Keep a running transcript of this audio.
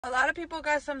A lot of people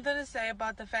got something to say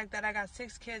about the fact that I got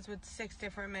 6 kids with 6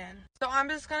 different men. So I'm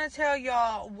just going to tell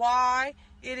y'all why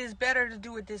it is better to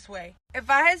do it this way.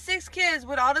 If I had 6 kids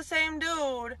with all the same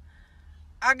dude,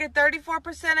 I get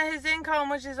 34% of his income,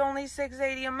 which is only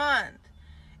 $680 a month.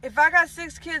 If I got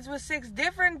 6 kids with 6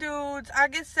 different dudes, I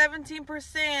get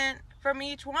 17% from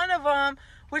each one of them,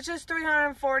 which is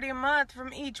 $340 a month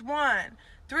from each one.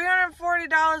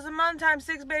 $340 a month times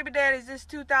 6 baby daddies is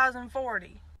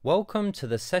 $2,040. Welcome to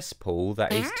the cesspool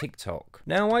that is TikTok.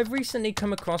 Now, I've recently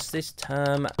come across this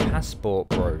term, passport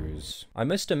bros. I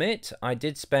must admit, I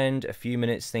did spend a few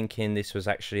minutes thinking this was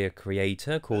actually a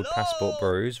creator called Passport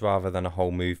Bros rather than a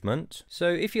whole movement. So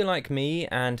if you're like me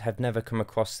and have never come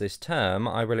across this term,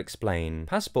 I will explain.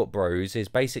 Passport bros is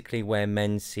basically where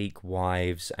men seek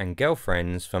wives and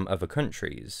girlfriends from other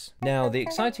countries. Now, the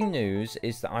exciting news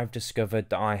is that I've discovered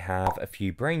that I have a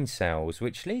few brain cells,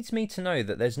 which leads me to know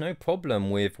that there's no problem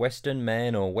with Western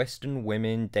men or Western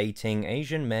women dating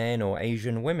Asian men or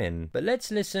Asian women. But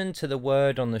let's listen to the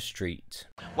word on the street.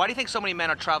 Why do you think so many men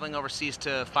are traveling overseas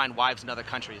to find wives in other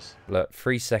countries? Look,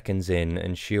 3 seconds in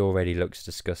and she already looks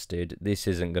disgusted. This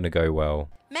isn't going to go well.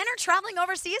 Men are traveling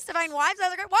overseas to find wives.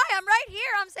 Why? I'm right here.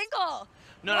 I'm single.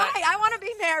 Why? I want to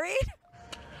be married.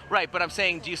 Right, but I'm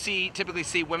saying, do you typically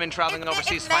see women traveling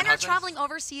overseas to find husbands? Men are traveling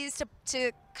overseas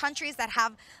to countries that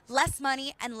have less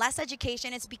money and less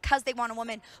education, it's because they want a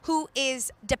woman who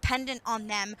is dependent on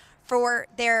them for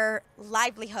their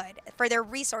livelihood, for their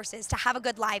resources, to have a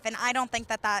good life. And I don't think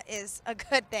that that is a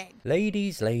good thing.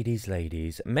 Ladies, ladies,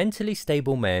 ladies, mentally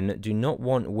stable men do not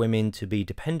want women to be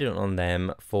dependent on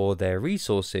them for their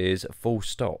resources, full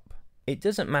stop. It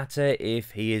doesn't matter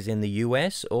if he is in the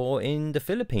US or in the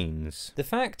Philippines. The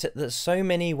fact that so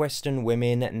many Western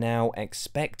women now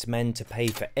expect men to pay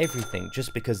for everything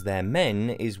just because they're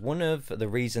men is one of the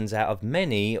reasons out of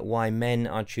many why men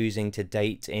are choosing to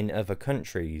date in other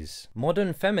countries.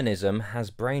 Modern feminism has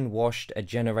brainwashed a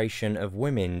generation of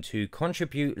women to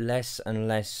contribute less and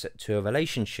less to a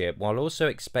relationship while also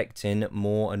expecting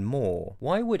more and more.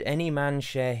 Why would any man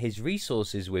share his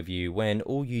resources with you when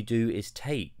all you do is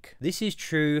take? This is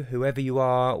true whoever you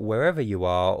are, wherever you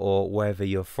are, or wherever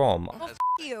you're from. Well, f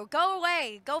you. Go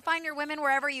away. Go find your women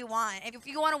wherever you want. If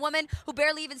you want a woman who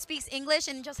barely even speaks English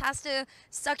and just has to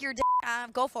suck your dick,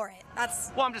 go for it.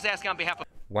 Well, I'm just asking on behalf of...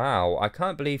 Wow, I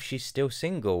can't believe she's still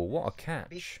single. What a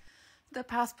catch. The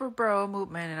passport bro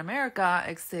movement in America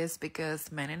exists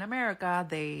because men in America,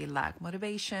 they lack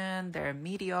motivation, they're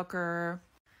mediocre.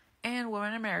 And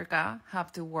women in America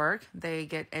have to work, they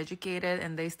get educated,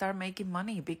 and they start making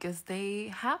money because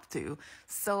they have to.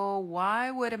 So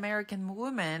why would American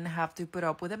women have to put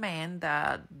up with a man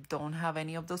that don't have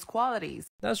any of those qualities?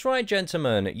 That's right,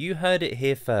 gentlemen. You heard it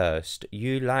here first.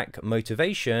 You lack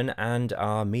motivation and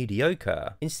are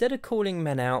mediocre. Instead of calling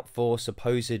men out for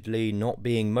supposedly not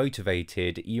being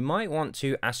motivated, you might want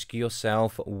to ask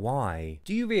yourself why.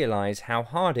 Do you realize how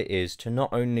hard it is to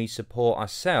not only support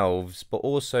ourselves, but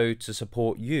also to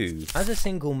support you? As a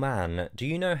single man, do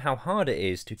you know how hard it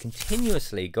is to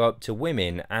continuously go up to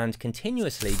women and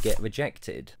continuously get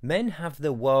rejected? Men have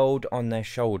the world on their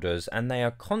shoulders and they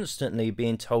are constantly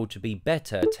being told to be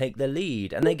better, take the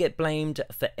lead, and they get blamed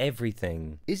for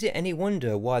everything. Is it any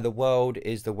wonder why the world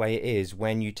is the way it is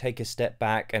when you take a step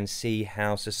back and see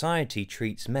how society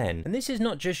treats men? And this is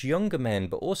not just younger men,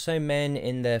 but also men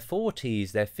in their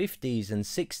 40s, their 50s and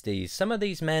 60s. Some of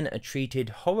these men are treated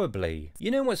horribly.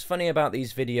 You know what's funny about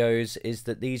these videos is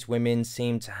that these women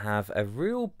seem to have a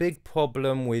real big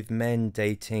problem with men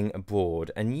dating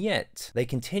abroad, and yet they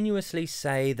continuously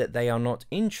say that they are not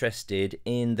interested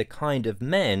in the kind of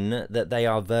men that they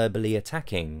are verbally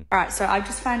attacking. Alright, so I've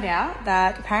just found out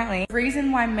that apparently the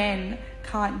reason why men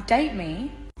can't date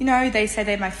me, you know, they say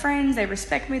they're my friends, they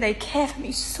respect me, they care for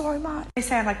me so much. They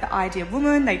say I'm like the ideal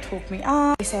woman, they talk me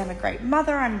up, they say I'm a great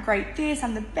mother, I'm great this,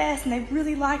 I'm the best, and they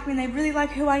really like me and they really like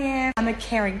who I am. I'm a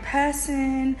caring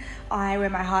person, I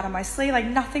wear my heart on my sleeve, like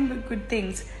nothing but good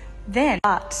things.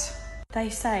 But they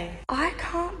say, I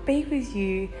can't be with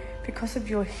you because of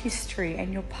your history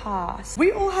and your past.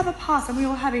 We all have a past and we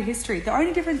all have a history. The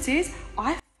only difference is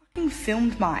I fucking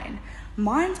filmed mine.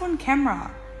 Mine's on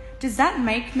camera. Does that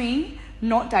make me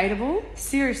not dateable?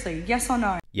 Seriously, yes or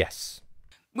no? Yes.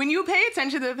 When you pay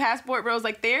attention to the passport bros,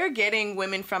 like they're getting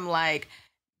women from like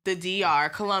the DR,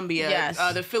 Colombia,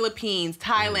 yes. The Philippines,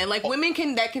 Thailand, like women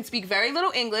that can speak very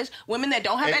little English, women that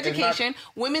don't have education,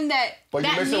 women that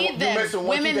need them,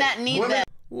 women that need them.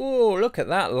 Whoa, look at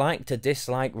that like to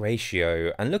dislike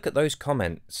ratio, and look at those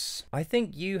comments. I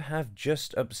think you have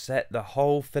just upset the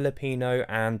whole Filipino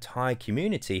and Thai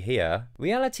community here.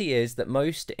 Reality is that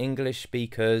most English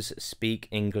speakers speak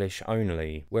English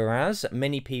only, whereas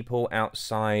many people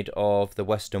outside of the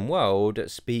Western world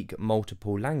speak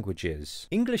multiple languages.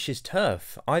 English is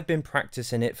tough. I've been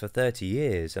practicing it for 30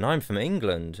 years, and I'm from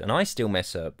England, and I still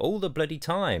mess up all the bloody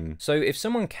time. So if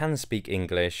someone can speak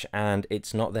English and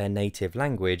it's not their native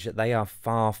language, they are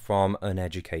far from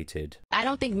uneducated. I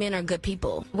don't think men are good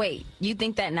people. Wait, you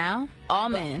think that now? All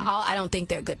men? I don't think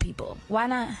they're good people. Why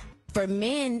not? For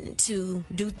men to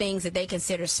do things that they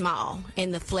consider small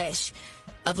in the flesh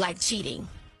of like cheating,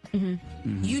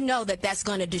 you know that that's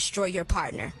going to destroy your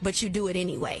partner, but you do it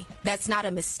anyway. That's not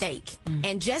a mistake.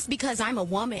 And just because I'm a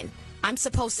woman, I'm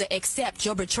supposed to accept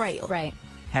your betrayal. Right.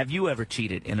 Have you ever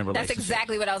cheated in a relationship? That's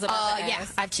exactly what I was about to ask. Yeah,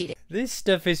 I've cheated. This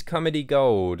stuff is comedy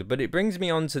gold, but it brings me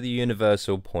on to the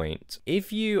universal point.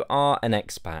 If you are an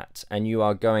expat and you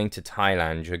are going to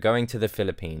Thailand, you're going to the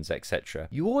Philippines, etc.,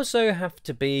 you also have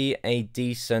to be a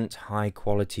decent,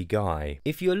 high-quality guy.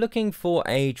 If you're looking for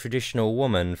a traditional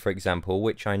woman, for example,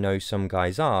 which I know some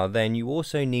guys are, then you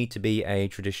also need to be a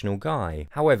traditional guy.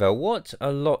 However, what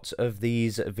a lot of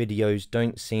these videos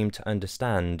don't seem to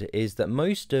understand is that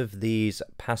most of these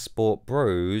passport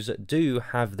bros do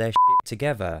have their shit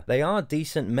together. They are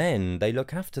decent men, they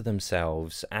look after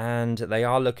themselves, and they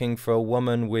are looking for a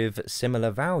woman with similar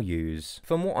values.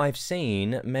 From what I've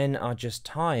seen, men are just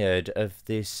tired of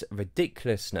this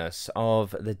ridiculousness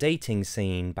of the dating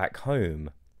scene back home.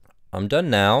 I'm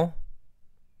done now.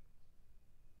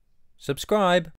 Subscribe.